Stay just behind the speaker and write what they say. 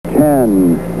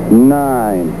10,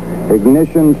 9.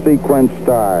 Ignition sequence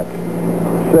start.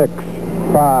 6,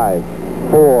 5,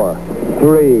 4,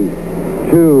 3,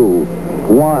 2,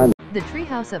 1. The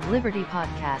Treehouse of Liberty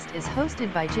podcast is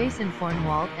hosted by Jason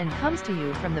Fornwalt and comes to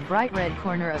you from the bright red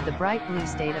corner of the bright blue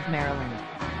state of Maryland.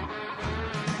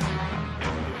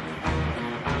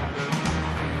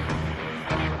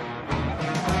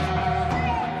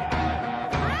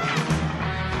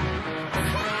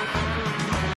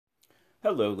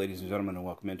 Hello, ladies and gentlemen, and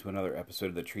welcome into another episode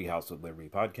of the Treehouse of Liberty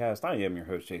podcast. I am your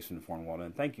host, Jason Fornwalt,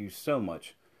 and thank you so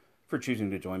much for choosing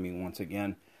to join me once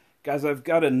again. Guys, I've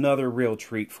got another real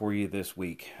treat for you this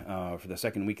week. For the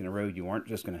second week in a row, you aren't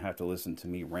just going to have to listen to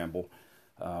me ramble.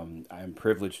 I am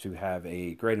privileged to have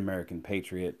a great American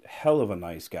patriot, hell of a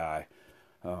nice guy,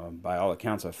 by all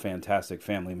accounts a fantastic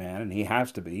family man, and he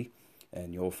has to be,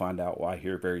 and you'll find out why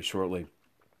here very shortly.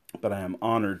 But I am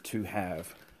honored to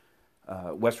have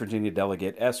West Virginia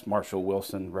Delegate S. Marshall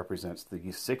Wilson, represents the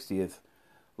 60th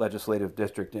Legislative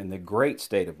District in the great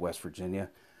state of West Virginia.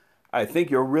 I think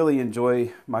you'll really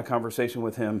enjoy my conversation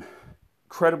with him.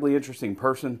 Incredibly interesting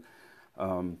person,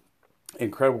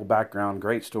 incredible background,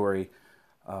 great story,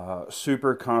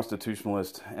 super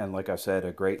constitutionalist, and like I said,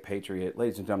 a great patriot.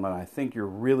 Ladies and gentlemen, I think you're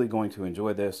really going to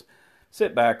enjoy this.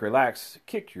 Sit back, relax,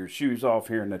 kick your shoes off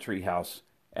here in the treehouse,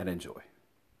 and enjoy.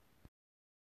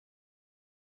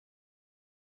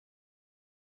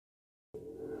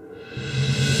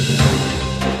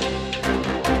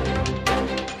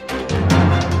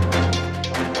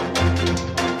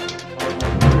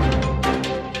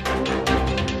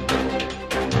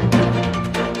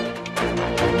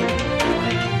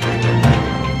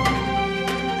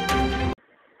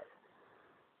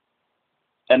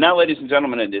 And now, ladies and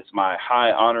gentlemen, it is my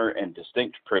high honor and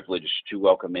distinct privilege to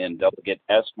welcome in Delegate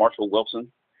S. Marshall Wilson,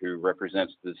 who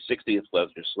represents the 60th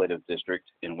Legislative District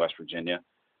in West Virginia,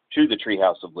 to the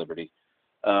Treehouse of Liberty.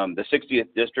 The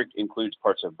 60th District includes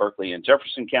parts of Berkeley and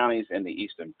Jefferson counties and the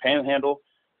Eastern Panhandle.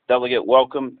 Delegate,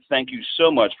 welcome. Thank you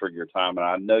so much for your time, and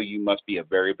I know you must be a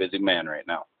very busy man right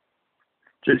now.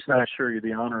 Jason, I assure you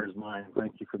the honor is mine.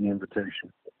 Thank you for the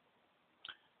invitation.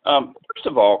 First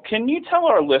of all, can you tell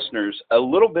our listeners a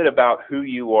little bit about who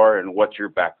you are and what your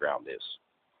background is?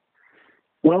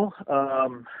 Well,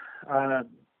 I'm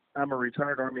a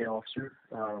retired Army officer,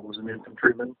 was an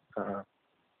infantryman,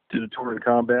 did a tour in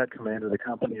combat, commanded a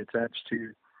company attached to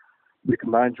the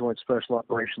Combined Joint Special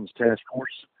Operations Task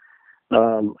Force.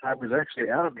 I was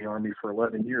actually out of the Army for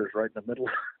 11 years, right in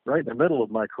the middle of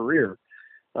my career.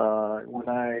 When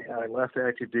I left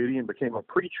active duty and became a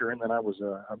preacher, and then I was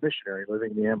a missionary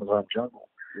living in the Amazon jungle.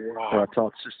 Wow. Where I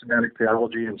taught systematic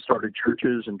theology and started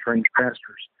churches and trained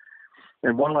pastors.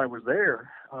 And while I was there,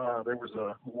 there was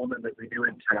a woman that we knew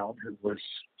in town who was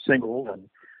single and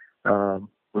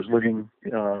was living,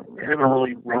 having a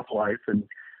really rough life, and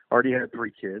already had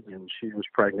 3 kids, and she was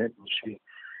pregnant, and she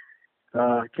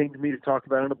came to me to talk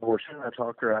about an abortion. I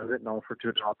talked her out of it and offered to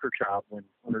adopt her child when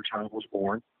her child was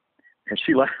born. And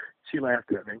she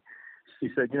laughed at me. She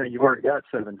said, you've already got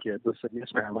 7 kids. I said, yes,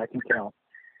 ma'am, I can count.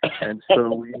 And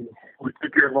so we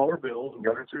took care of all her bills and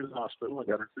got her through the hospital and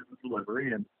got her through the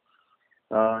delivery. And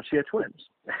she had twins.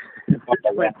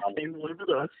 Twins came to live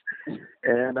with us.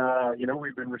 And,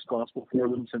 we've been responsible for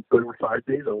them since they were 5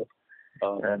 days old.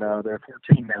 And they're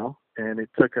 14 now. And it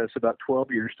took us about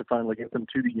 12 years to finally get them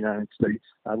to the United States.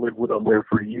 I lived with them there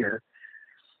for a year.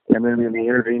 And then in the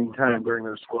intervening time during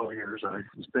those 12 years, I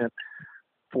spent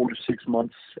 4 to 6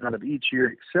 months out of each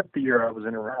year, except the year I was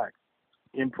in Iraq,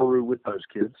 in Peru with those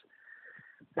kids.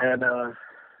 And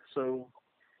so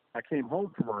I came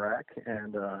home from Iraq,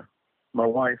 and my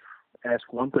wife asked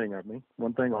one thing of me,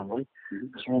 one thing only.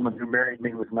 This woman who married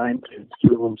me with 9 kids,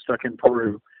 2 of them stuck in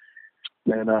Peru.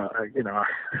 And, I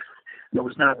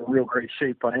was not in real great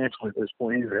shape financially at this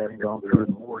point either, having gone through a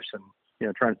divorce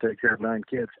and, trying to take care of 9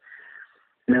 kids.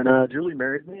 And Julie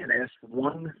married me and asked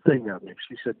one thing of me.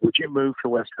 She said, would you move to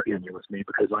West Virginia with me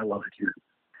because I love it here?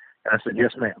 And I said,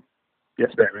 yes, ma'am.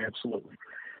 Yes, ma'am, absolutely.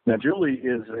 Now, Julie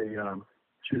is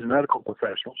she's a medical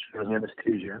professional. She does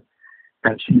anesthesia.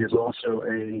 And she is also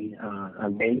a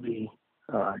Navy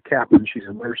captain. She's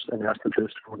a nurse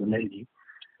anesthetist for the Navy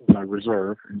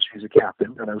Reserve, and she's a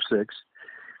captain in 06.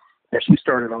 And she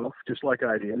started off just like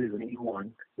I did as an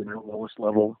E1, lowest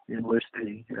level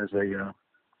enlistee as a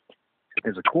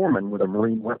corpsman with a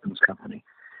Marine weapons company.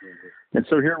 Mm-hmm. And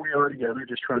so here we are together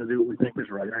just trying to do what we think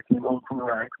is right. I came home from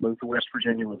Iraq, moved to West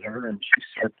Virginia with her, and she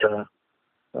said,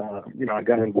 I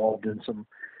got involved in some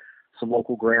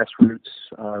local grassroots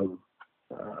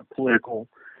political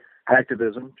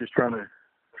activism, just trying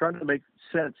to make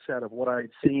sense out of what I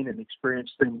had seen and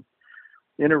experienced in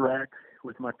Iraq,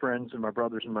 with my friends and my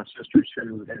brothers and my sisters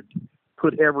who had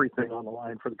put everything on the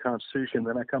line for the Constitution.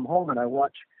 Then I come home and I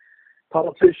watch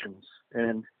politicians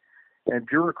and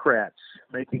bureaucrats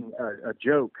making a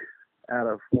joke out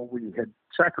of what we had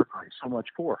sacrificed so much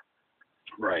for.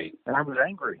 Right. And I was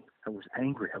angry. I was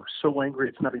so angry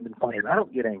it's not even funny. And I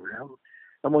don't get angry.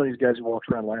 I'm one of these guys who walks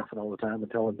around laughing all the time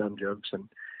and telling dumb jokes.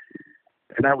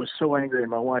 And I was so angry.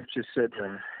 And my wife just said,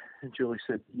 and Julie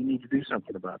said, "You need to do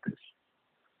something about this."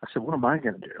 I said, "What am I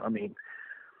going to do? I mean,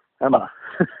 I'm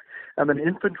an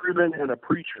infantryman and a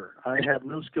preacher. I have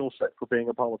no skill set for being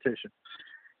a politician."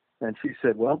 And she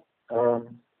said, "Well, you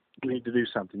need to do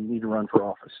something. You need to run for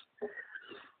office."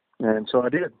 And so I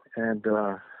did, and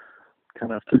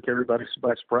kind of took everybody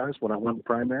by surprise when I won the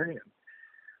primary,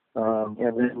 and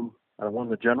then I won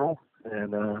the general,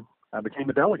 and I became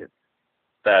a delegate.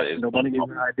 That is nobody knew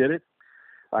how I did it.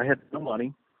 I had no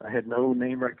money. I had no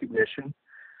name recognition.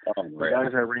 The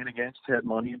guys I ran against had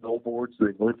money, billboards.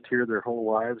 They lived here their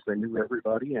whole lives. They knew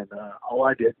everybody, and all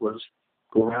I did was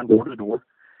go around door to door.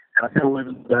 And I kind of live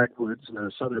in the backwoods in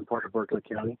the southern part of Berkeley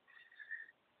County.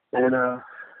 And,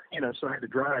 so I had to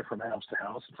drive from house to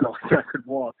house until I could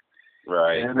walk.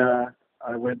 Right. And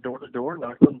I went door to door,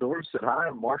 knocked on doors, said, "Hi,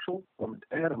 I'm Marshall. I'm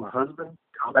a dad. I'm a husband,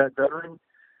 combat veteran,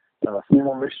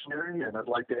 former missionary, and I'd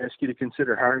like to ask you to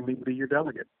consider hiring me to be your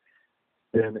delegate."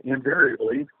 And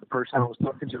invariably, the person I was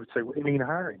talking to would say, "What do you mean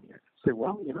hiring you?" I'd say,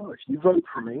 "Well, if you vote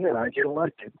for me and I get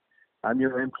elected, I'm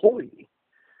your employee."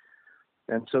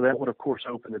 And so that would, of course,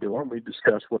 open the door, and we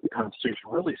discussed what the Constitution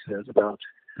really says about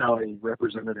how a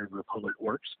representative republic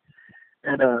works.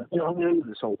 And, I went into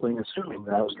this whole thing assuming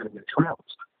that I was going to get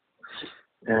trounced.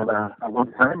 And I won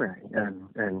the primary, and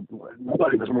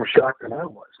nobody was more shocked than I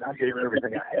was. I gave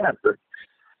everything I had, but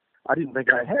I didn't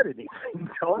think I had anything.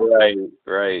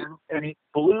 Right. And it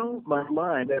blew my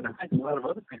mind, and I think a lot of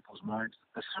other people's minds,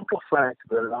 the simple fact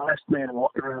that an honest man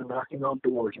walking around knocking on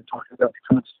doors and talking about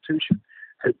the Constitution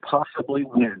could possibly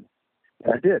win.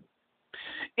 And I did.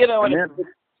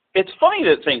 It's funny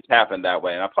that things happen that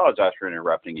way, and I apologize for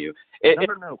interrupting you.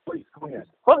 No, please, go ahead.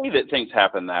 It's funny that things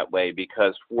happen that way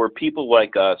because for people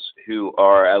like us who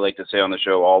are, I like to say on the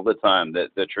show all the time,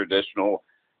 that the traditional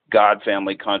God,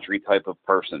 family, country type of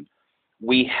person,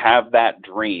 we have that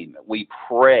dream. We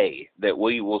pray that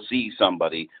we will see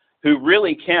somebody who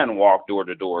really can walk door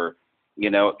to door,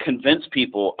 convince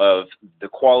people of the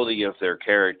quality of their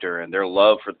character and their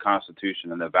love for the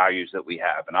Constitution and the values that we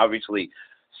have. And obviously,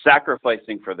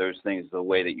 sacrificing for those things the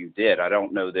way that you did, I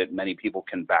don't know that many people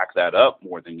can back that up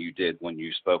more than you did when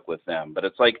you spoke with them. But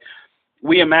it's like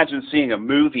we imagine seeing a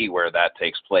movie where that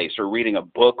takes place or reading a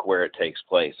book where it takes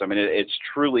place. I mean, it's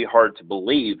truly hard to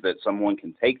believe that someone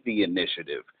can take the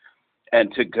initiative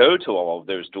and to go to all of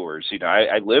those doors.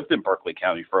 I lived in Berkeley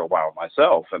County for a while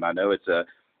myself, and I know it's a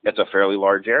fairly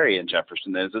large area, and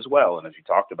Jefferson is as well. And as you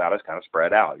talked about, it's kind of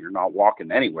spread out. You're not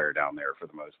walking anywhere down there for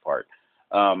the most part.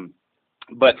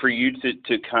 But for you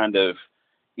to kind of,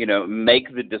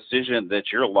 make the decision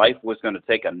that your life was going to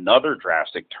take another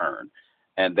drastic turn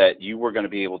and that you were going to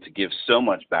be able to give so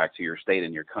much back to your state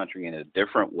and your country in a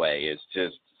different way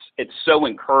it's so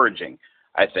encouraging,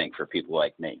 I think, for people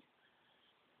like me.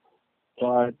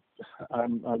 Well,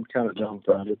 I'm kind of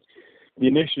dumbfounded. The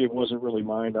initiative wasn't really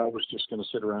mine. I was just going to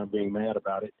sit around being mad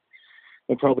about it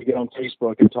and probably get on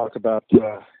Facebook and talk about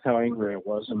how angry I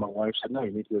was. And my wife said, "No,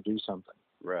 you need to go do something."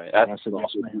 Right. And I said,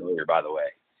 "Yes, ma'am." By the way.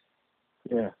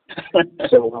 Yeah.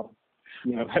 So,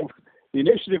 the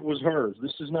initiative was hers.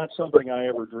 This is not something I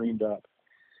ever dreamed up.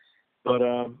 But,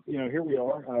 here we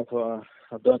are.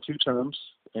 I've done 2 terms,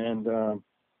 and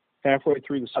halfway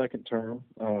through the second term,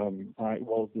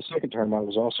 the second term I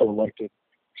was also elected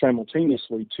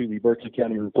simultaneously to the Berkeley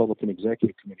County Republican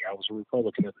Executive Committee. I was a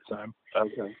Republican at the time.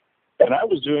 Okay. And I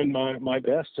was doing my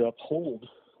best to uphold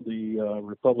the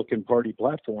Republican Party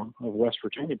platform of West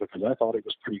Virginia because I thought it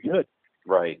was pretty good.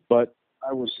 Right. But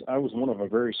I was one of a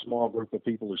very small group of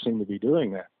people who seemed to be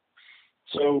doing that.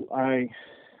 So I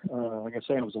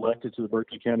was elected to the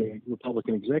Berkeley County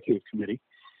Republican Executive Committee.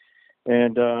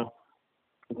 And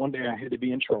one day I had to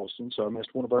be in Charleston, so I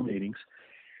missed one of our meetings.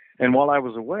 And while I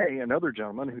was away, another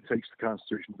gentleman who takes the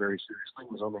Constitution very seriously,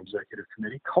 was on the executive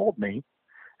committee, called me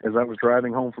as I was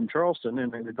driving home from Charleston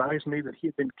and advised me that he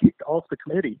had been kicked off the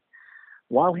committee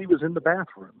while he was in the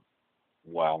bathroom.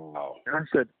 Wow. And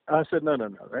I said, no.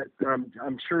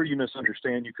 I'm sure you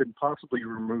misunderstand. You couldn't possibly be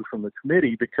removed from the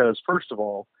committee because, first of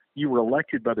all, you were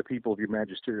elected by the people of your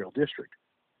magisterial district.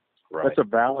 Right. That's a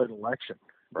valid election.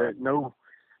 Right.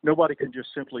 Nobody can just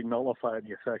simply nullify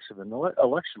the effects of an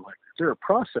election like that. There are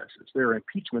processes, there are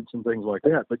impeachments and things like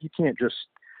that, but you can't just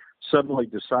suddenly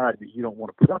decide that you don't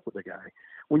want to put up with the guy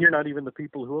when you're not even the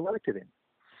people who elected him?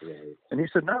 Right. And he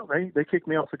said, no, they kicked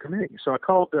me off the committee. So I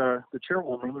called the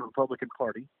chairwoman of the Republican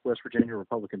Party, West Virginia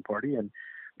Republican Party, and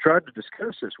tried to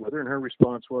discuss this with her. And her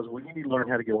response was, well, you need to learn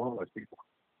how to get along with people.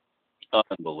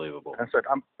 Unbelievable. I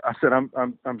said,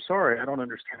 I'm sorry, I don't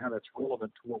understand how that's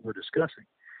relevant to what we're discussing.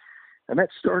 And that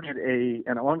started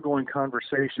an ongoing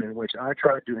conversation in which I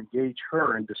tried to engage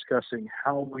her in discussing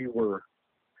how we were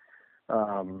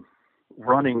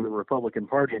running the Republican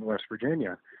Party in West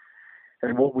Virginia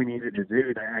and what we needed to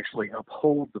do to actually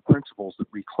uphold the principles that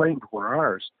we claimed were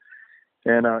ours.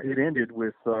 And it ended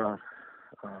with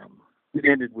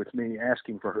me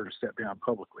asking for her to step down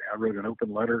publicly. I wrote an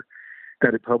open letter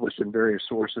that it published in various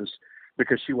sources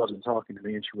because she wasn't talking to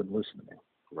me and she wouldn't listen to me.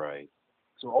 Right.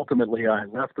 So ultimately, I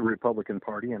left the Republican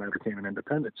Party and I became an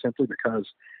independent simply because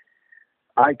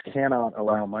I cannot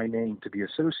allow my name to be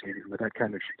associated with that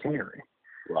kind of chicanery.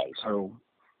 Right. So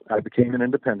I became an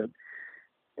independent.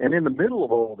 And in the middle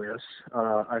of all this,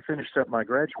 I finished up my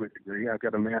graduate degree. I've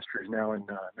got a master's now in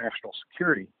national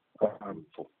security.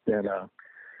 And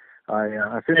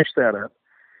I finished that up.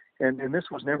 And this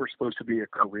was never supposed to be a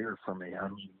career for me. I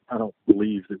mean, I don't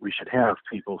believe that we should have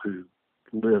people who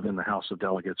live in the House of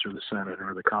Delegates or the Senate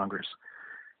or the Congress.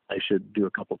 They should do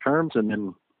a couple terms and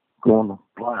then go on their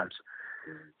lives.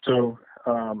 So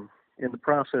in the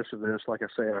process of this, like I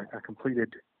say, I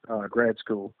completed grad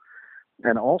school.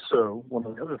 And also, one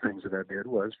of the other things that I did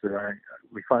was that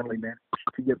we finally managed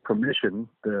to get permission,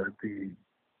 the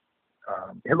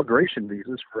immigration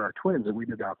visas for our twins that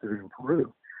we'd adopted in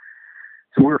Peru.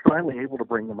 So we were finally able to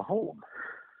bring them home.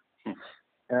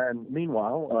 And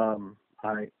meanwhile,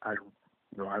 I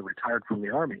retired from the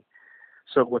Army.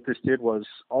 So what this did was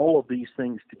all of these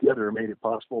things together made it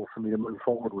possible for me to move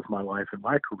forward with my life and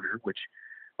my career, which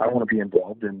I want to be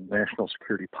involved in national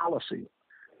security policy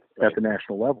at the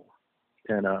national level.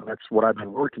 And that's what I've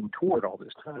been working toward all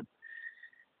this time.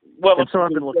 Well, and so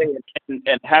I've been looking.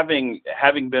 And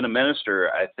having been a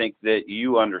minister, I think that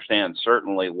you understand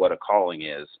certainly what a calling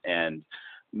is. And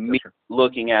me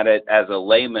looking at it as a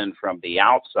layman from the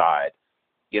outside,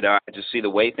 I just see the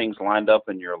way things lined up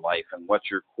in your life and what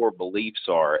your core beliefs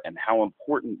are and how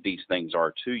important these things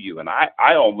are to you. And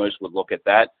I almost would look at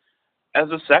that as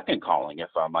a second calling, if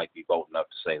I might be bold enough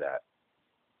to say that.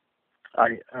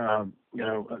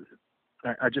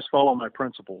 I just follow my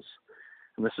principles,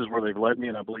 and this is where they've led me,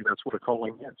 and I believe that's what a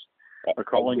calling is. A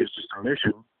calling is just a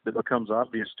mission that becomes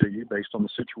obvious to you based on the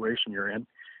situation you're in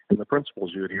and the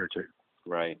principles you adhere to.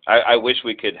 Right. I wish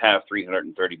we could have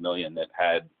 330 million that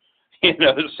had,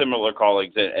 similar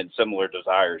callings and similar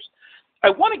desires. I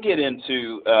want to get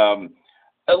into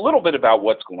a little bit about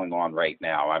what's going on right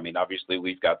now. I mean, obviously,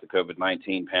 we've got the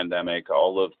COVID-19 pandemic.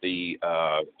 All of the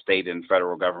state and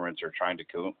federal governments are trying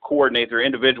to coordinate their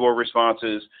individual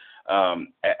responses,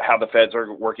 how the feds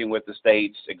are working with the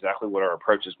states, exactly what our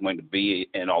approach is going to be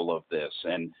in all of this.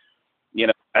 And,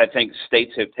 I think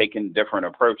states have taken different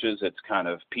approaches. It's kind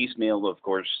of piecemeal. Of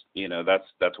course,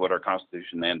 that's what our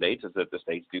Constitution mandates, is that the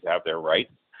states do have their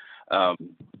rights,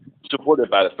 supported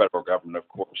by the federal government, of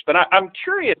course. But I'm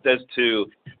curious as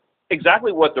to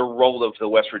exactly what the role of the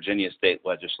West Virginia state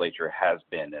legislature has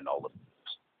been in all of this.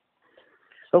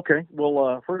 Okay.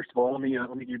 Well, first of all, let me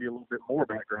give you a little bit more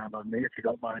background on me, if you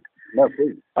don't mind. No,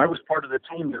 please. I was part of the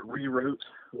team that rewrote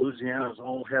Louisiana's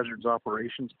All Hazards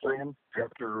Operations Plan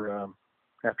after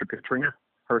Katrina,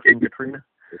 Hurricane Katrina.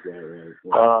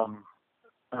 Right.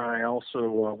 I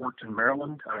also worked in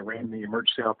Maryland. I ran the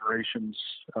emergency operations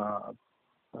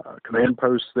command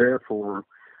post there for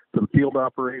some field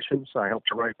operations. I helped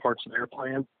to write parts of their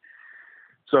plan.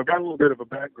 So I've got a little bit of a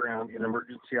background in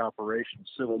emergency operations,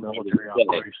 civil military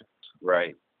operations.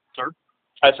 Right. Sir?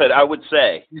 I said I would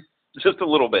say just a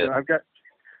little bit. I've got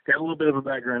a little bit of a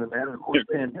background in that. And of course,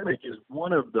 the pandemic is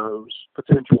one of those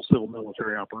potential civil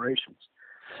military operations.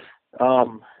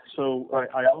 So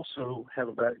I also have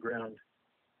a background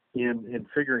in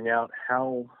figuring out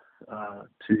how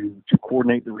to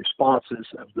coordinate the responses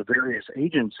of the various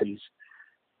agencies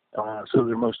so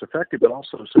they're most effective, but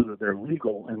also so that they're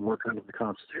legal and work under the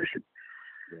Constitution.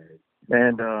 Right.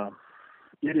 And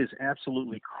it is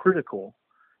absolutely critical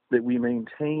that we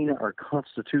maintain our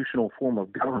constitutional form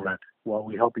of government while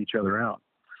we help each other out.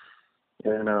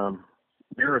 And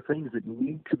there are things that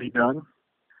need to be done,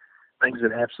 things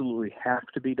that absolutely have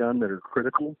to be done that are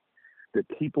critical, that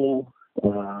people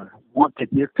want to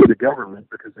give to the government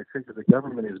because they think that the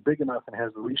government is big enough and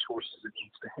has the resources it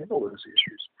needs to handle those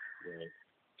issues. Right.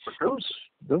 But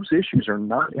those issues are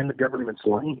not in the government's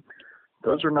lane.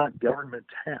 Those are not government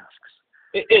tasks.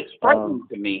 It's frightening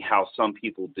to me how some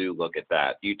people do look at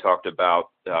that. You talked about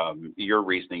your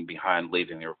reasoning behind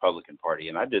leaving the Republican Party,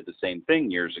 and I did the same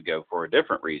thing years ago for a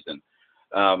different reason.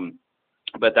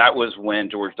 But that was when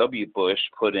George W. Bush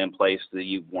put in place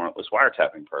the warrantless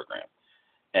wiretapping program.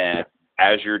 And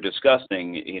as you're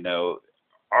discussing, you know,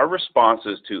 our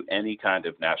responses to any kind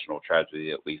of national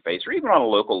tragedy that we face, or even on a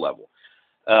local level,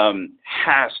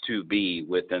 has to be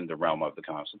within the realm of the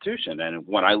Constitution. And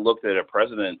when I looked at a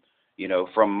president, you know,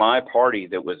 from my party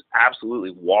that was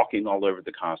absolutely walking all over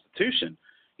the Constitution,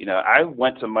 you know, I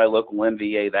went to my local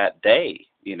NVA that day,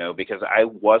 you know, because I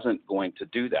wasn't going to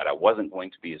do that. I wasn't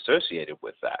going to be associated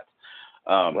with that.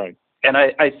 Right. And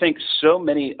I think so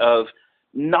many of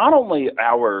not only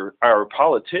our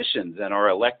politicians and our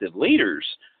elected leaders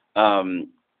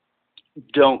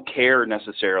don't care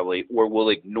necessarily or will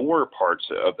ignore parts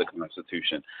of the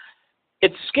Constitution.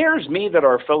 It scares me that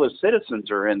our fellow citizens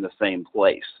are in the same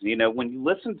place. You know, when you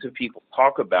listen to people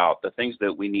talk about the things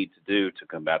that we need to do to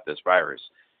combat this virus,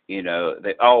 you know,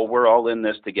 we're all in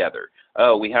this together.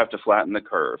 Oh, we have to flatten the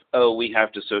curve. Oh, we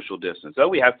have to social distance. Oh,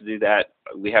 we have to do that.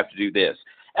 We have to do this.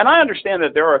 And I understand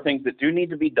that there are things that do need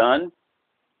to be done,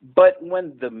 but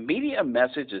when the media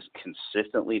message is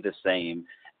consistently the same,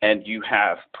 and you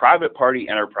have private party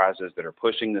enterprises that are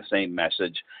pushing the same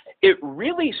message, it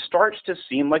really starts to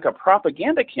seem like a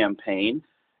propaganda campaign.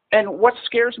 And what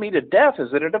scares me to death is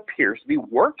that it appears to be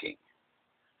working.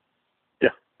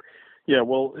 Yeah,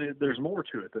 well, there's more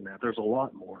to it than that. There's a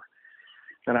lot more.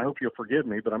 And I hope you'll forgive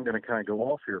me, but I'm going to kind of go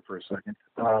off here for a second.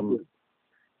 All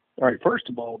right, first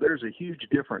of all, there's a huge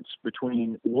difference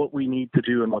between what we need to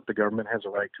do and what the government has a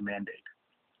right to mandate.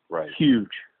 Right.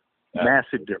 Huge,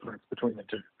 massive difference between the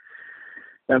two.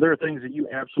 Now, there are things that you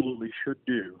absolutely should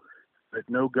do that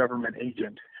no government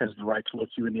agent has the right to look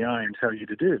you in the eye and tell you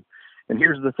to do. And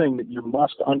here's the thing that you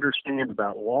must understand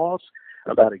about laws,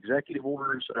 about executive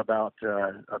orders, about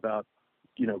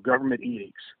government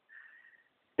edicts.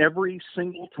 Every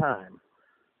single time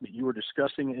that you are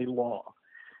discussing a law,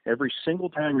 every single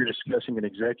time you're discussing an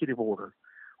executive order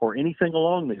or anything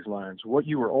along these lines, what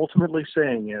you are ultimately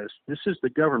saying is, this is the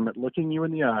government looking you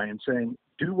in the eye and saying,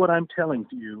 do what I'm telling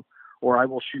you, or I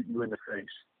will shoot you in the face.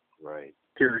 Right.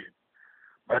 Period.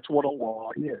 That's what a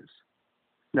law is.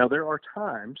 Now, there are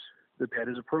times that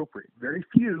is appropriate. Very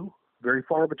few, very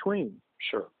far between.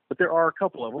 Sure. But there are a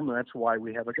couple of them, and that's why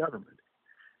we have a government.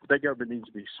 That government needs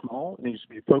to be small, it needs to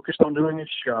be focused on doing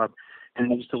its job,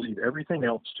 and it needs to leave everything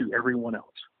else to everyone else.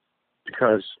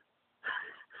 Because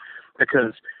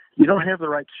you don't have the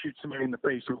right to shoot somebody in the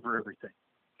face over everything.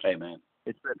 Amen.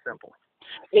 It's that simple.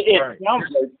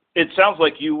 It sounds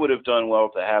like you would have done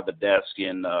well to have a desk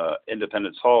in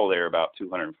Independence Hall there about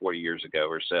 240 years ago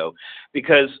or so,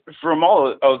 because from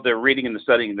all of the reading and the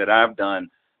studying that I've done,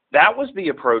 that was the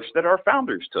approach that our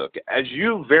founders took. As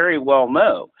you very well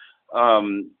know,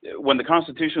 when the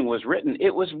Constitution was written,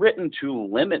 it was written to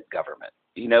limit government.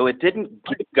 You know, it didn't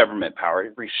give government power,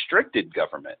 it restricted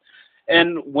government.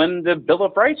 And when the Bill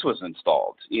of Rights was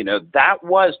installed, you know, that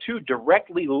was to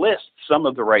directly list some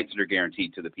of the rights that are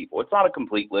guaranteed to the people. It's not a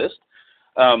complete list.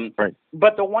 Right.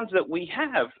 But the ones that we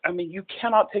have, I mean, you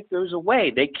cannot take those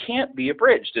away. They can't be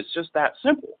abridged. It's just that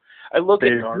simple. I look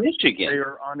at Michigan. They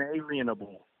are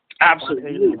unalienable.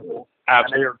 Absolutely. Unalienable.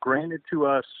 Absolutely. And they are granted to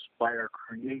us by our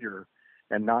Creator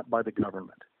and not by the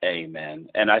government. Amen.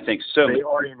 And I think so. They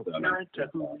are inherent to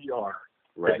who we are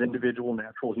as individual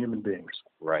natural human beings.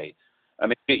 Right. I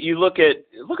mean, you look at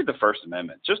the First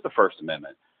Amendment, just the First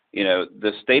Amendment. You know,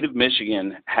 the state of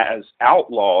Michigan has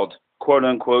outlawed, quote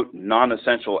unquote,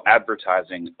 non-essential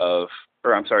advertising of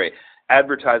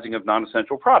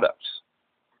non-essential products.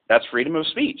 That's freedom of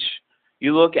speech.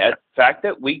 You look at the fact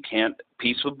that we can't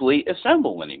peaceably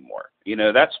assemble anymore. You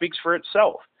know, that speaks for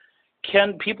itself.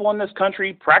 Can people in this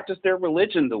country practice their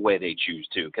religion the way they choose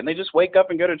to? Can they just wake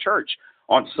up and go to church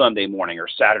on Sunday morning or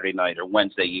Saturday night or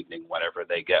Wednesday evening, whenever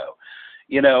they go?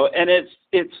 You know, and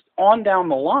it's on down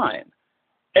the line.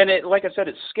 And it, like I said,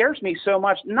 it scares me so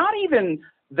much, not even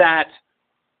that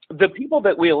the people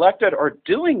that we elected are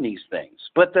doing these things,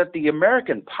 but that the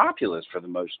American populace, for the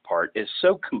most part, is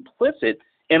so complicit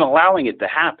in allowing it to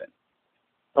happen.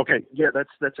 Okay, yeah,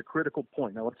 that's a critical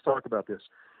point. Now let's talk about this.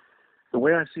 The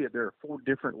way I see it, there are 4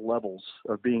 different levels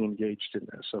of being engaged in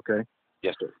this, okay?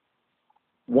 Yes, sir.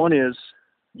 One is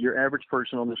your average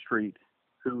person on the street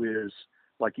who is,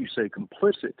 like you say,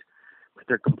 complicit, but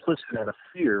they're complicit out of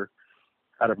fear,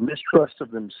 out of mistrust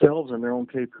of themselves and their own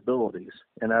capabilities,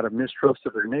 and out of mistrust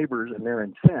of their neighbors and their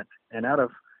intent, and out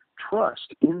of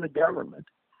trust in the government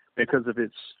because of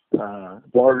its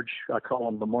large, I call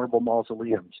them the marble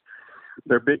mausoleums,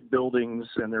 they're big buildings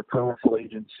and they're powerful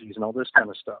agencies and all this kind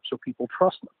of stuff. So people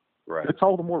trust them. Right. That's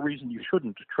all the more reason you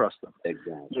shouldn't trust them.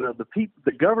 Exactly. You know,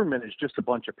 the government is just a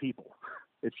bunch of people.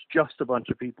 It's just a bunch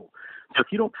of people. So if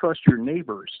you don't trust your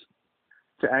neighbors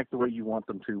to act the way you want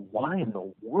them to, why in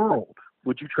the world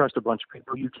would you trust a bunch of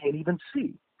people you can't even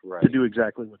see to do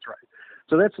exactly what's right?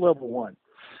 So that's level one.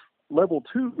 Level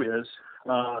two is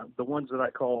the ones that I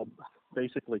call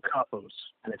basically capos.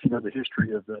 And if you know the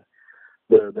history of the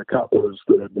capos,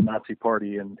 the Nazi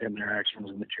Party and their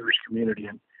actions in the Jewish community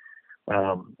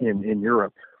in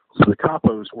Europe. So the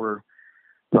capos were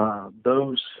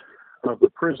those of the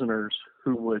prisoners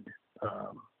who would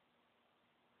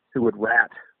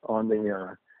rat on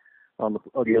the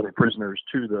other prisoners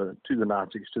to the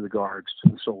Nazis, to the guards,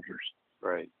 to the soldiers.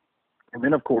 Right. And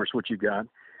then, of course, what you've got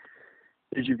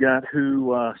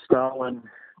who Stalin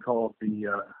called the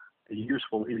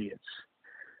useful idiots.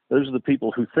 Those are the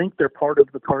people who think they're part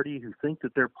of the party, who think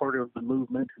that they're part of the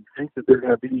movement, who think that they're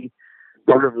going to be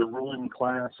part of the ruling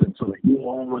class, and so they go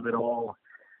along with it all.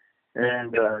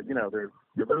 And they're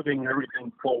moving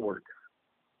everything forward,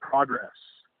 progress,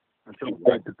 until the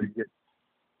point that they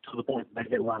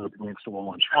get lined up against a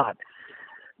wall and shot,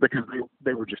 because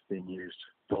they were just being used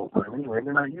the whole time anyway.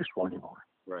 They're not useful anymore.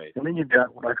 Right. And then you've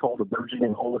got what I call the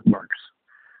burgeoning oligarchy.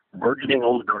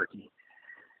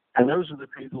 And those are the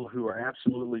people who are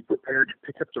absolutely prepared to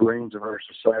pick up the reins of our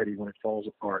society when it falls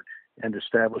apart and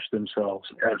establish themselves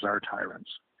as our tyrants.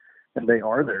 And they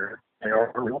are there. They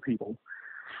are real people.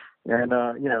 And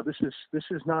this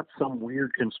is not some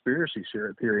weird conspiracy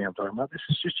theory I'm talking about. This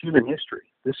is just human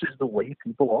history. This is the way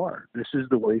people are. This is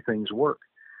the way things work.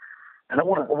 And I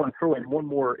want to throw in one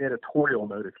more editorial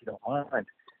note, if you don't mind.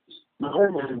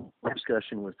 Normally, my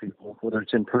discussion with people, whether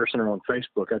it's in person or on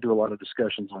Facebook, I do a lot of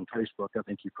discussions on Facebook. I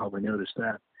think you probably noticed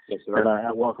that. Yes, sir. And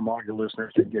I welcome all your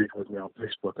listeners to engage with me on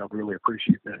Facebook. I really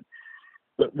appreciate that.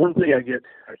 But one thing I get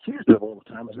accused of all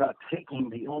the time is not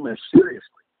taking the illness seriously.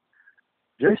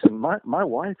 Jason, my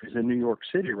wife is in New York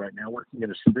City right now working at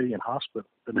a civilian hospital.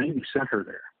 The Navy sent her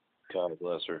there. God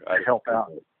bless her. To help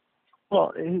out.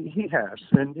 Well, he has,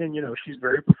 and she's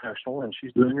very professional, and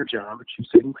she's doing her job, and she's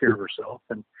taking care of herself,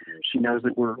 and she knows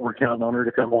that we're counting on her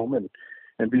to come home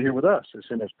and be here with us as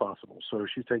soon as possible. So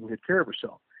she's taking good care of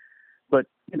herself. But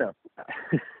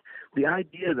the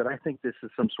idea that I think this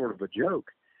is some sort of a joke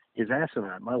is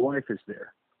asinine. My wife is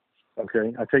there.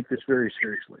 Okay, I take this very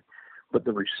seriously. But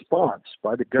the response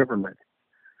by the government,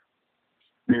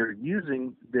 they're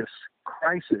using this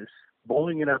crisis,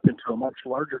 blowing it up into a much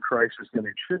larger crisis than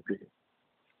it should be.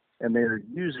 And they're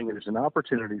using it as an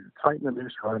opportunity to tighten the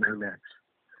noose around their necks,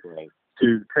 Right.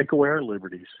 to take away our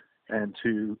liberties, and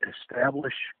to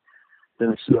establish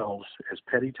themselves as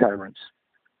petty tyrants,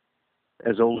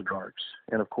 as oligarchs.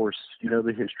 And of course, you know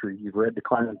the history. You've read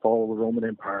Decline and Fall of the Roman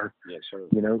Empire. Yes, sir.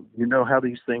 You know how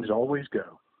these things always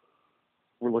go.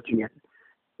 We're looking at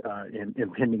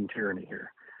impending tyranny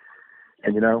here.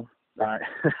 And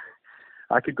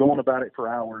I could go on about it for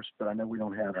hours, but I know we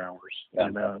don't have hours. Yeah.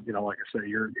 And like I say,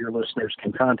 your listeners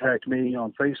can contact me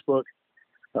on Facebook,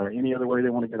 any other way they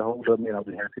want to get a hold of me, and I'll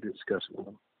be happy to discuss it with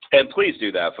them. And please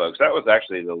do that, folks. That was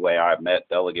actually the way I met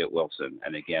Delegate Wilson.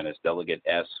 And again, it's Delegate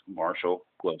S. Marshall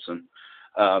Wilson.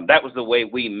 That was the way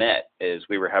we met, is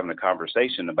we were having a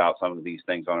conversation about some of these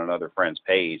things on another friend's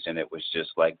page, and it was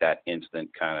just like that instant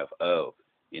kind of,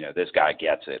 this guy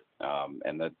gets it.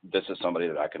 And this is somebody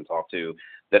that I can talk to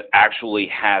that actually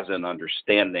has an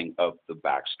understanding of the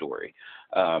backstory,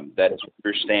 that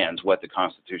understands what the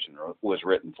Constitution was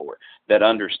written for, that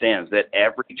understands that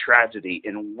every tragedy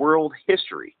in world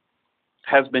history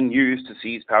has been used to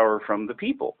seize power from the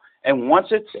people. And once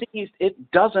it's seized,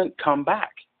 it doesn't come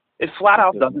back. It flat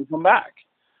out doesn't come back.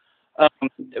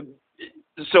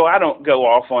 So I don't go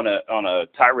off on a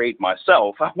tirade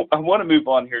myself. I want to move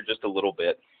on here just a little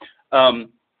bit.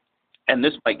 And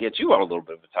this might get you on a little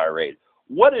bit of a tirade.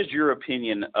 What is your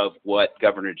opinion of what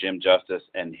Governor Jim Justice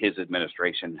and his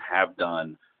administration have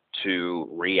done to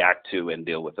react to and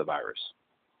deal with the virus?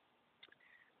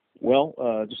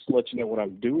 Well, just to let you know what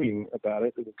I'm doing about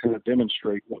it, it will kind of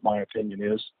demonstrate what my opinion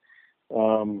is.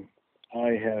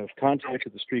 I have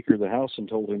contacted the Speaker of the House and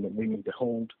told him that we need to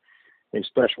hold a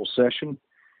special session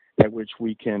at which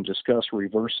we can discuss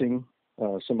reversing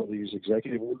some of these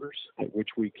executive orders, at which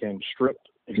we can strip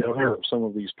the governor of some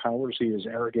of these powers he has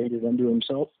arrogated unto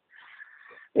himself,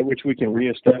 at which we can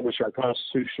reestablish our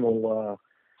constitutional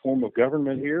form of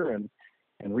government here and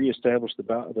reestablish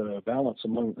the balance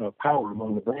among power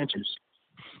among the branches,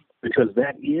 because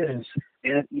that is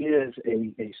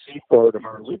a safeguard of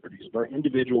our liberties, of our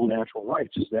individual natural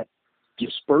rights, is that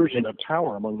dispersion of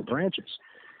power among the branches.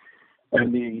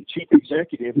 And the chief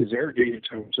executive has arrogated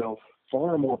to himself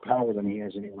far more power than he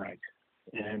has any right.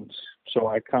 And so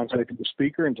I contacted the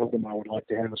speaker and told him I would like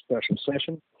to have a special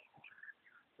session.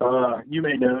 You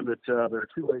may know that there are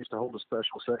two ways to hold a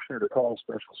special session or to call a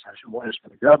special session. One is for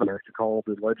the governor to call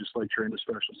the legislature into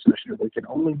special session. They can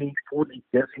only meet for the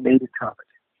designated topic.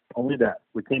 Only that.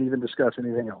 We can't even discuss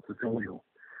anything else. It's illegal.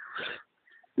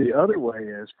 The other way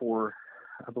is for,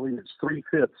 I believe it's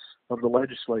 3/5 of the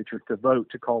legislature to vote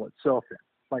to call itself in.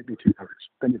 Might be 2/3.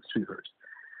 I think it's 2/3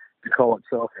 to call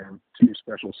itself in to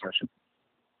special session.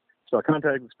 So I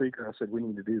contacted the speaker. I said, we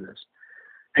need to do this.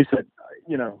 He said,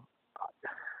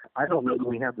 I don't know that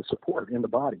we have the support in the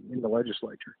body, in the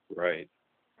legislature. Right.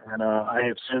 And I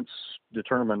have since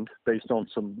determined, based on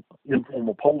some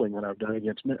informal polling that I've done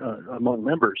against among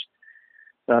members,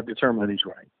 I've determined that he's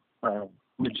right.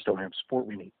 We just don't have the support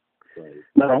we need. Right.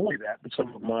 Not only that, but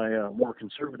some of my more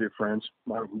conservative friends,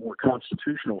 my more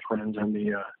constitutional friends in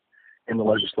the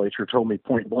legislature, told me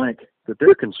point blank that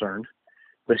they're concerned,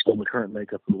 based on the current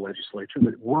makeup of the legislature,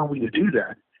 that were we to do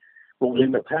that, what would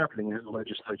end up happening is the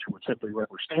legislature would simply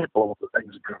rubber stamp all of the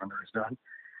things the governor has done,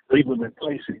 leave them in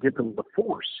place, and give them the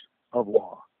force of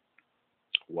law,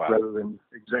 rather than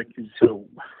executive. So,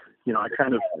 I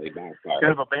kind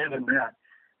of abandoned that.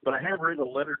 But I have written a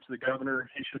letter to the governor.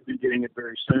 He should be getting it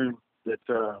very soon. That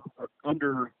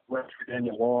under West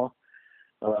Virginia law,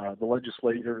 the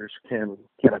legislators can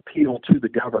appeal to the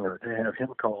governor to have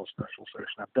him call a special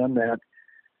session. I've done that.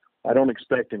 I don't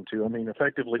expect him to. I mean,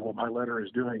 effectively, what my letter is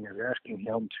doing is asking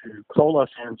him to call us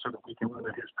in so that we can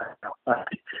limit his power.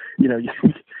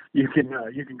 You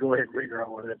can go ahead and figure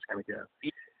out where that's going to go.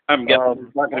 I'm guessing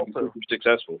it's not going to be super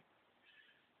successful.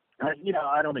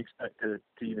 I don't expect to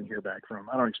even hear back from him.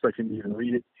 I don't expect him to even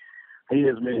read it. He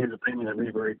has made his opinion of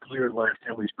me very clear. The last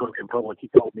time we spoke in public, he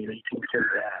called me an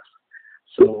 18-carat ass.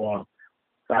 So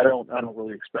I don't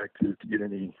really expect to get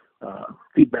any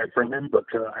feedback from him, but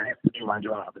I have to do my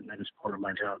job, and that is part of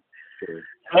my job. Sure.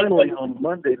 Finally, on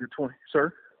Monday the 20th,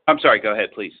 sir? I'm sorry, go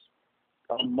ahead, please.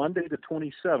 On Monday the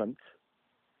 27th,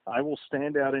 I will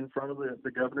stand out in front of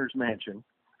the governor's mansion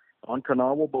on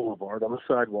Kanawha Boulevard on the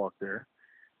sidewalk there,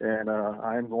 and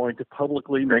I'm going to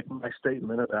publicly make my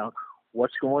statement about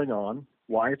what's going on,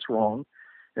 why it's wrong,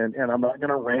 and I'm not going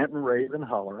to rant and rave and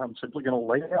holler. I'm simply going to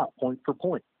lay it out point for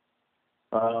point.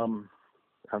 I'm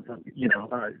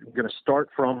going to start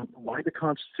from why the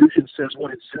Constitution says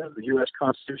what it says, the U.S.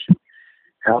 Constitution,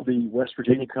 how the West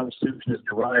Virginia Constitution is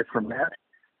derived from that,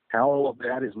 how all of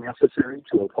that is necessary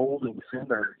to uphold and defend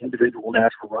our individual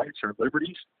natural rights, our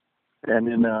liberties, and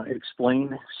then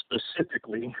explain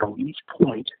specifically how each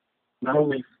point, not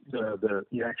only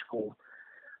the actual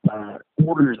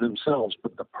orders themselves,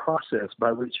 but the process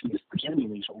by which he is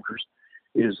presenting these orders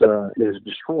is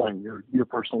destroying your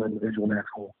personal individual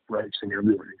natural rights and your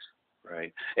liberties.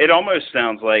 Right. It almost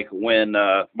sounds like when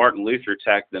Martin Luther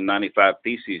tacked the 95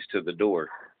 Theses to the door.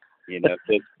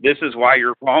 This is why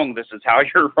you're wrong. This is how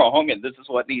you're wrong, and this is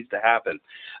what needs to happen.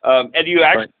 And you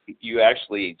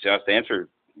actually just answered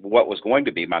what was going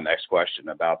to be my next question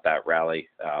about that rally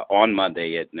on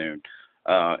Monday at noon.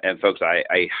 And folks,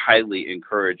 I highly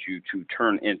encourage you to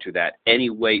tune into that any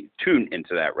way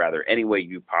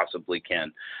you possibly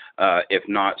can. If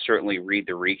not, certainly read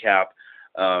the recap.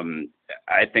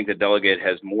 I think the delegate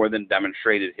has more than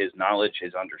demonstrated his knowledge,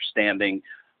 his understanding,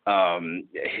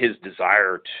 his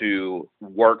desire to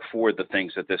work for the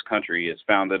things that this country is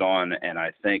founded on. And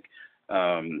I think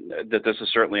that this is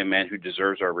certainly a man who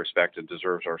deserves our respect and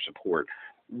deserves our support.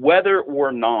 Whether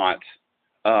or not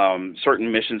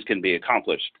certain missions can be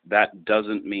accomplished, that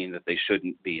doesn't mean that they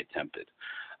shouldn't be attempted.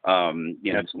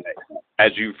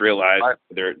 As you've realized,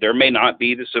 there may not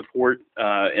be the support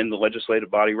in the legislative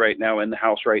body right now, in the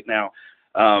House right now,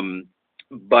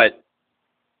 but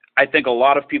I think a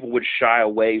lot of people would shy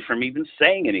away from even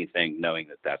saying anything knowing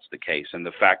that that's the case. And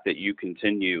the fact that you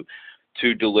continue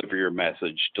to deliver your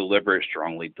message, deliver it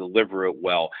strongly, deliver it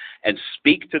well, and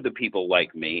speak to the people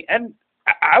like me, and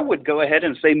I would go ahead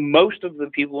and say most of the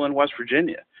people in West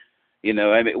Virginia.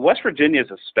 West Virginia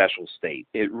is a special state.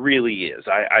 It really is.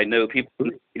 I know people in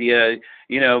the media,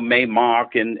 may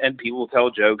mock and people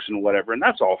tell jokes and whatever, and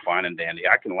that's all fine and dandy.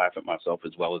 I can laugh at myself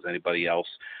as well as anybody else.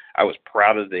 I was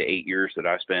proud of the 8 years that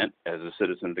I spent as a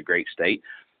citizen of the great state.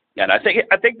 And I think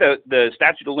the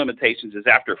statute of limitations is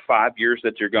after 5 years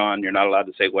that you're gone, you're not allowed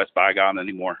to say West Bygone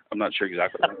anymore. I'm not sure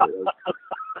exactly what it is.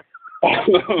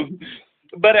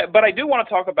 But I do want to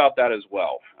talk about that as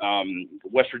well.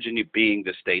 West Virginia being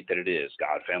the state that it is,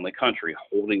 God, family, country,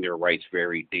 holding their rights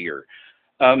very dear.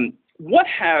 What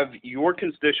have your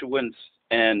constituents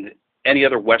and any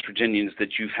other West Virginians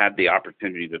that you've had the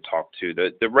opportunity to talk to,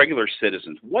 the regular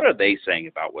citizens, what are they saying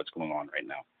about what's going on right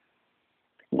now?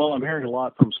 Well, I'm hearing a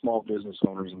lot from small business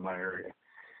owners in my area.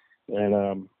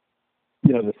 And,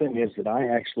 the thing is that I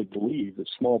actually believe that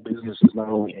small business is not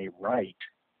only a right,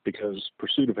 because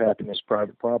pursuit of happiness,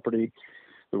 private property,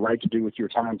 the right to do with your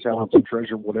time, talents, and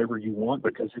treasure whatever you want,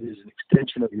 because it is an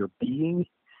extension of your being.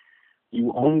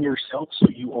 You own yourself, so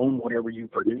you own whatever you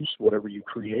produce, whatever you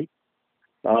create.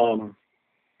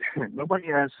 Nobody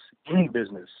has any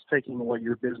business taking away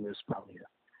your business from you.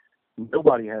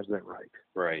 Nobody has that right.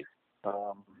 Right.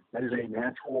 That is a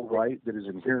natural right that is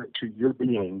inherent to your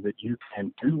being, that you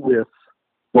can do with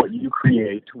what you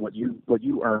create, what you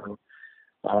earn,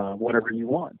 whatever you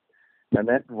want. And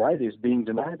that right is being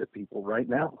denied to people right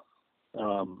now.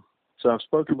 So I've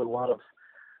spoken with a lot of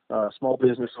small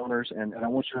business owners, and I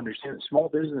want you to understand that small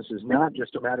business is not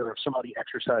just a matter of somebody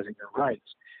exercising their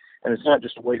rights. And it's not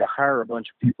just a way to hire a bunch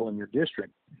of people in your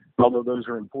district, although those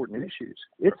are important issues.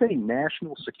 It's a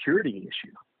national security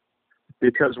issue,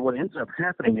 because what ends up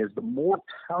happening is the more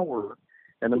power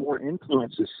and the more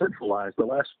influence is centralized, the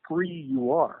less free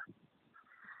you are.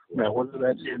 Now, whether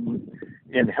that's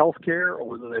in healthcare, or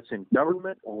whether that's in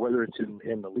government, or whether it's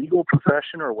in the legal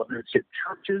profession, or whether it's in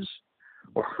churches,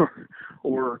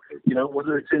 or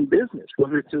whether it's in business,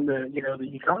 whether it's in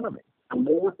the economy. The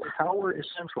more power is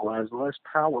centralized, the less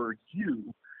power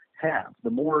you have. The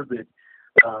more that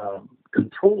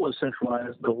control is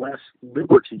centralized, the less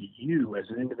liberty you as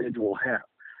an individual have.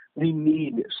 We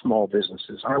need small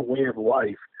businesses. Our way of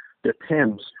life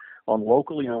depends on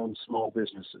locally owned small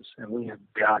businesses, and we have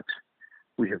got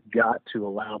to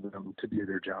allow them to do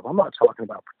their job. I'm not talking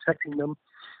about protecting them.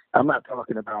 I'm not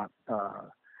talking about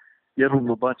giving them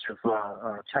a bunch of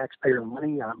taxpayer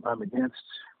money. I'm against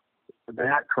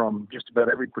that from just about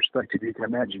every perspective you can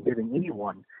imagine, giving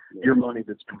anyone your money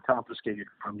that's been confiscated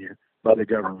from you by the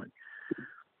government.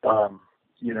 But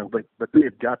they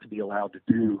have got to be allowed to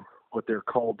do what they're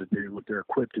called to do, what they're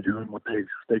equipped to do, and what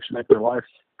they've spent their life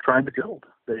trying to build.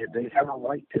 They have a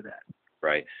right to that.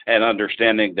 Right. And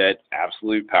understanding that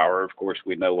absolute power, of course,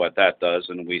 we know what that does,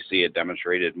 and we see it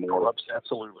demonstrated more.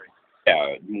 Absolutely.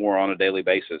 More on a daily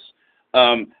basis.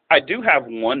 I do have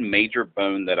one major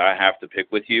bone that I have to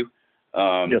pick with you.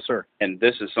 Yes, sir. And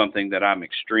this is something that I'm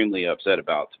extremely upset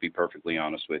about, to be perfectly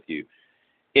honest with you.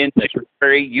 In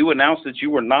January, you announced that you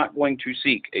were not going to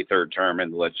seek a third term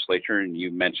in the legislature, and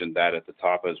you mentioned that at the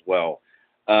top as well.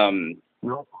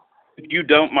 No. If you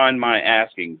don't mind my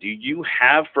asking, do you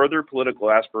have further political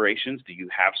aspirations? Do you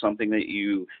have something that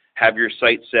you have your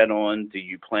sights set on? Do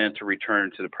you plan to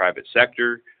return to the private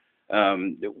sector?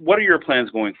 What are your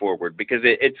plans going forward? Because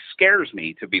it scares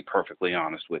me, to be perfectly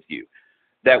honest with you,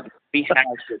 that we have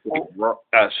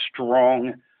a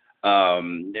strong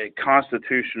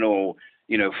constitutional,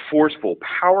 forceful,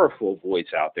 powerful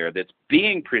voice out there that's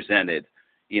being presented,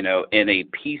 in a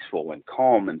peaceful and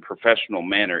calm and professional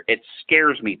manner. It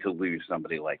scares me to lose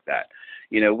somebody like that.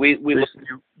 You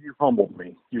humbled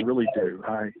me. You really do.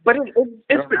 I don't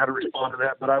know how to respond to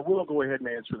that, but I will go ahead and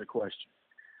answer the question.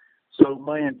 So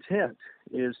my intent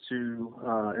is to,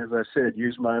 as I said,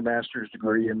 use my master's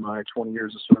degree and my 20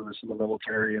 years of service in the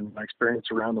military and my experience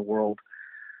around the world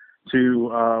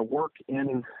to work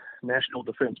in national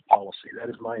defense policy. That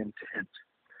is my intent.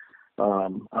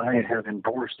 I have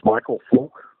endorsed Michael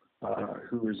Folk,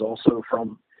 who is also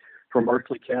from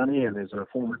Berkeley County and is a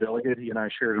former delegate. He and I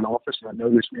shared an office, and I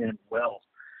know this man well.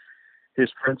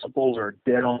 His principles are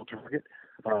dead on target.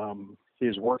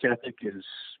 His work ethic is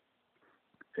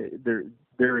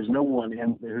there is no one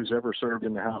who's ever served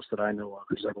in the House that I know of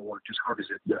who's ever worked as hard as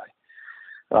that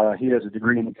guy. He has a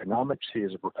degree in economics. He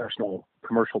is a professional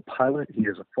commercial pilot. He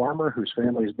is a farmer whose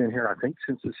family has been here, I think,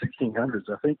 since the 1600s.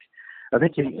 I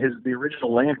think the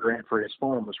original land grant for his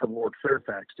farm was from Lord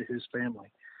Fairfax to his family.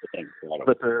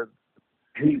 But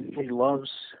he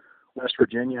loves West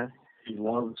Virginia. He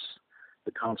loves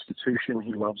the Constitution.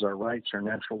 He loves our rights, our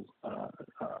natural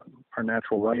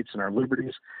rights and our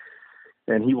liberties.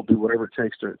 And he will do whatever it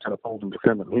takes to uphold and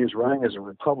defend them. He is running as a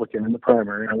Republican in the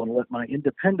primary. I want to let my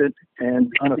independent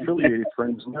and unaffiliated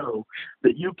friends know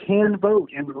that you can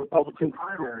vote in the Republican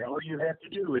primary. All you have to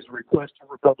do is request a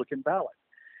Republican ballot.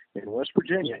 In West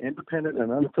Virginia, independent and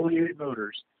unaffiliated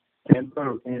voters can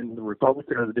vote in the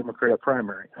Republican or the Democrat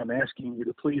primary. I'm asking you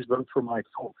to please vote for Mike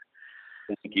Folk.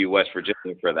 Thank you, West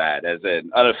Virginia, for that. As an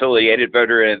unaffiliated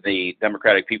voter in the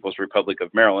Democratic People's Republic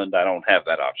of Maryland, I don't have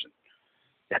that option.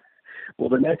 Well,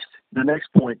 the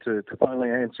next point to finally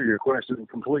answer your question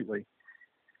completely,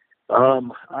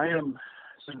 I am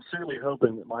sincerely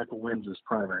hoping that Michael wins this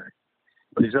primary.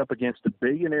 But he's up against a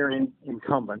billionaire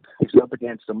incumbent. He's up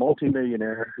against a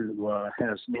multimillionaire who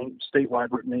has statewide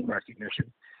name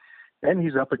recognition. And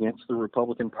he's up against the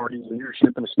Republican Party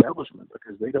leadership and establishment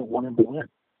because they don't want him to win.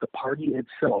 The party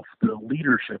itself, the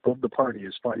leadership of the party,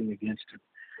 is fighting against him.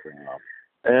 Wow.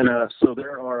 And so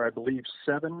there are, I believe,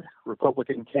 7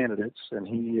 Republican candidates, and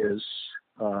he is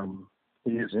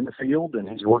in the field, and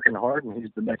he's working hard, and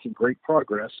he's been making great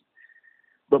progress.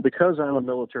 But because I'm a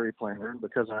military planner, and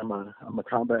because I'm a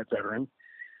combat veteran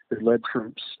that led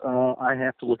troops, I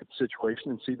have to look at the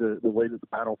situation and see the way that the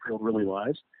battlefield really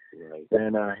lies. Right.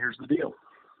 And here's the deal.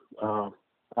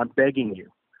 I'm begging you,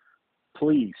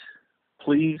 please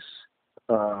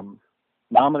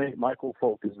nominate Michael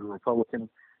Fulk as the Republican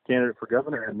candidate for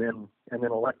governor, and then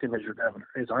elect him as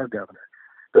our governor,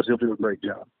 because he'll do a great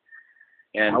job.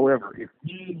 And however, if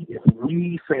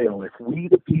we fail, if we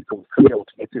the people fail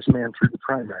to get this man through the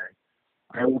primary,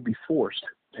 I will be forced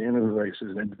to enter the race as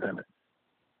an independent.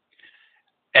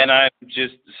 And I'm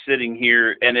just sitting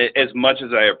here, and as much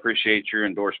as I appreciate your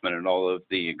endorsement and all of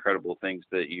the incredible things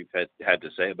that you've had to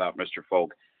say about Mr.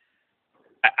 Fulk,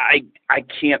 I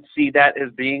can't see that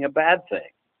as being a bad thing.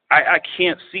 I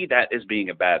can't see that as being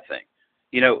a bad thing.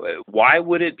 You know, why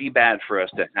would it be bad for us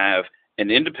to have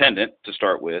an independent to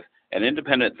start with, an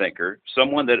independent thinker,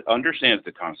 someone that understands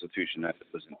the Constitution as it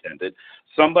was intended,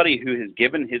 somebody who has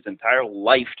given his entire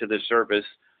life to the service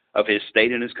of his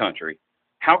state and his country?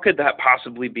 How could that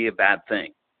possibly be a bad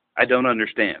thing? I don't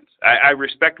understand. I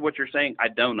respect what you're saying. I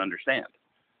don't understand.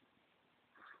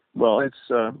 Well,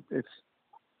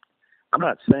 I'm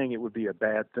not saying it would be a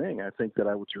bad thing. I think that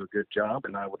I would do a good job,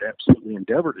 and I would absolutely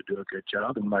endeavor to do a good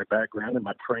job. And my background and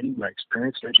my training, my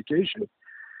experience and education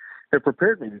have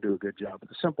prepared me to do a good job. But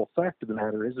the simple fact of the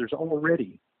matter is there's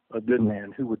already a good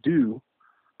man who would do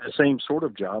the same sort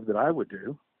of job that I would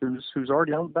do, who's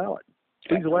already on the ballot.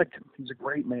 Please elect him. He's a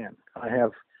great man. I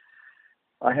have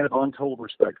untold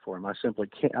respect for him. I simply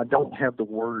can't. I don't have the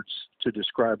words to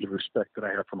describe the respect that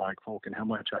I have for Mike Fulk and how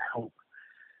much I hope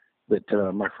that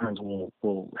my friends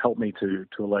will help me to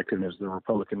elect him as the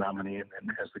Republican nominee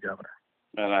and as the governor.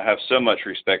 And I have so much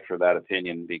respect for that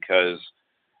opinion because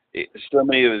so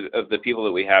many of the people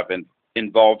that we have been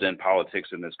involved in politics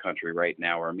in this country right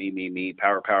now are me,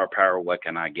 power, what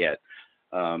can I get?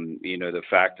 You know, the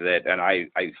fact that, and I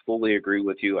fully agree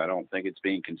with you. I don't think it's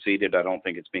being conceited. I don't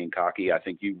think it's being cocky. I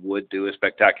think you would do a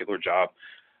spectacular job.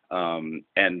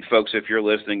 And folks, if you're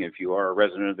listening, if you are a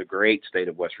resident of the great state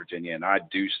of West Virginia, and I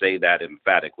do say that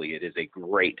emphatically, it is a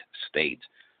great state.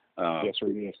 Yes, sir,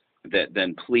 it is.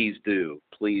 Then please do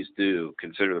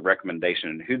consider the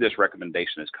recommendation and who this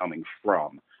recommendation is coming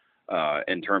from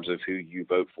in terms of who you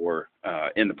vote for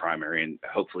in the primary and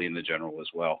hopefully in the general as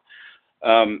well.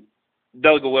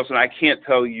 Delegate Wilson, I can't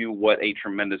tell you what a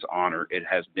tremendous honor it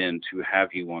has been to have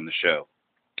you on the show.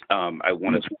 I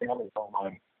want to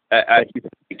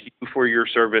thank you for your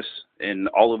service in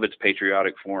all of its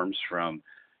patriotic forms, from,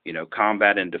 you know,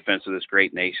 combat and defense of this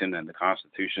great nation and the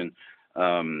Constitution,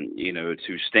 you know,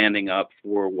 to standing up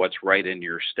for what's right in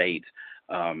your state,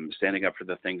 standing up for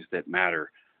the things that matter.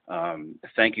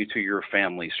 Thank you to your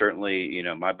family. Certainly, you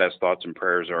know, my best thoughts and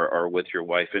prayers are with your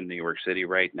wife in New York City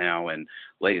right now. And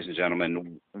ladies and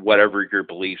gentlemen, whatever your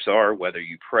beliefs are, whether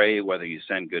you pray, whether you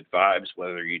send good vibes,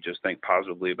 whether you just think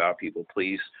positively about people,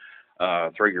 please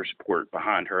throw your support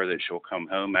behind her that she'll come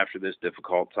home after this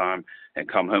difficult time and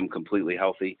come home completely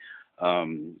healthy.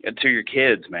 And to your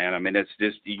kids, man, I mean, it's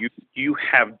just, you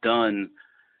have done,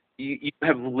 you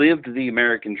have lived the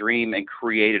American dream and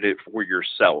created it for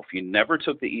yourself. You never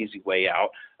took the easy way out.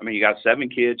 I mean, you got 7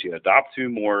 kids, you adopt 2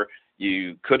 more.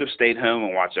 You could have stayed home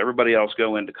and watched everybody else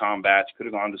go into combat. You could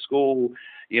have gone to school,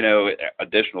 you know,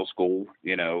 additional school.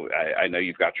 You know, I know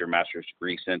you've got your master's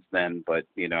degree since then, but,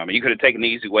 you know, I mean, you could have taken the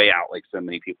easy way out like so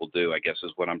many people do, I guess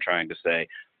is what I'm trying to say.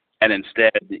 And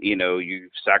instead, you know, you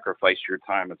sacrificed your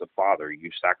time as a father. You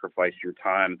sacrificed your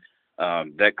time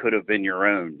that could have been your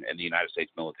own in the United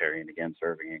States military and, again,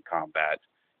 serving in combat.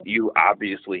 You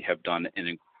obviously have done an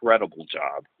incredible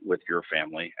job with your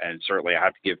family, and certainly I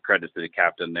have to give credit to the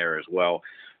captain there as well.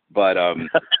 But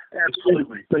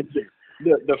absolutely, thank you.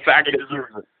 The fact is,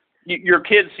 your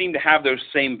kids seem to have those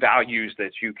same values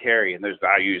that you carry, and those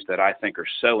values that I think are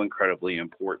so incredibly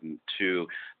important to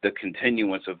the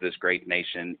continuance of this great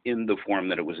nation in the form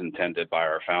that it was intended by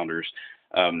our founders.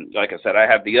 Like I said, I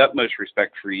have the utmost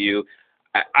respect for you.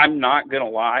 I'm not going to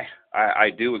lie. I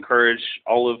do encourage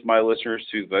all of my listeners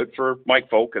to vote for Mike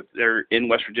Fulk if they're in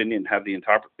West Virginia and have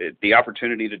the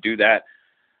opportunity to do that.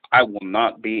 I will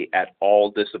not be at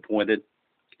all disappointed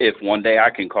if one day I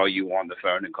can call you on the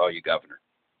phone and call you governor.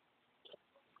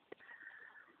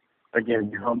 again,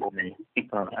 you humble me.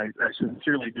 I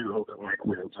sincerely do hope that Mike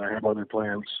wins. I have other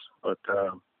plans, but,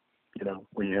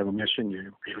 when you have a mission,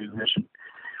 you do the mission.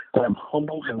 I'm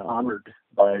humbled and honored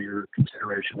by your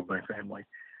consideration of my family.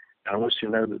 I want you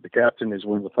to know that the captain is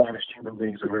one of the finest human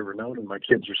beings I've ever known, and my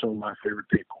kids are some of my favorite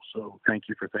people. So thank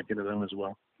you for thinking of them as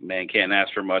well. Man, can't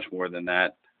ask for much more than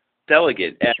that.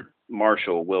 Delegate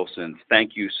Marshall Wilson,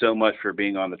 thank you so much for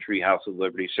being on the Treehouse of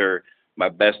Liberty, sir. My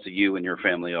best to you and your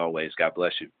family always. God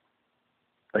bless you.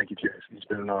 Thank you, Jason. It's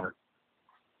been an honor.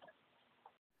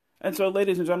 And so,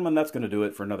 ladies and gentlemen, that's going to do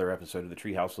it for another episode of the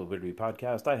Treehouse of Liberty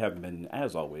podcast. I have been,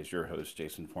 as always, your host,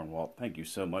 Jason Fornwalt. Thank you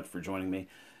so much for joining me.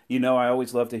 You know, I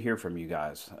always love to hear from you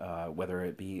guys, whether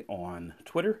it be on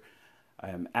Twitter. I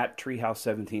am at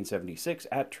Treehouse1776,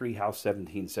 at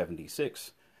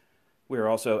Treehouse1776. We are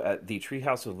also at the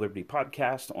Treehouse of Liberty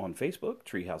podcast on Facebook,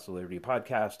 Treehouse of Liberty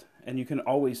podcast. And you can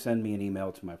always send me an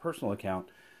email to my personal account,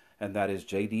 and that is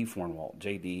JD Fornwalt,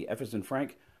 JD F as in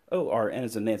Frank, ORN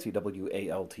as in Nancy,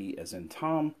 WALT as in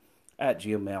Tom, at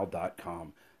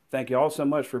gmail.com. Thank you all so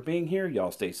much for being here.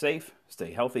 Y'all stay safe,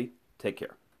 stay healthy, take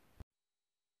care.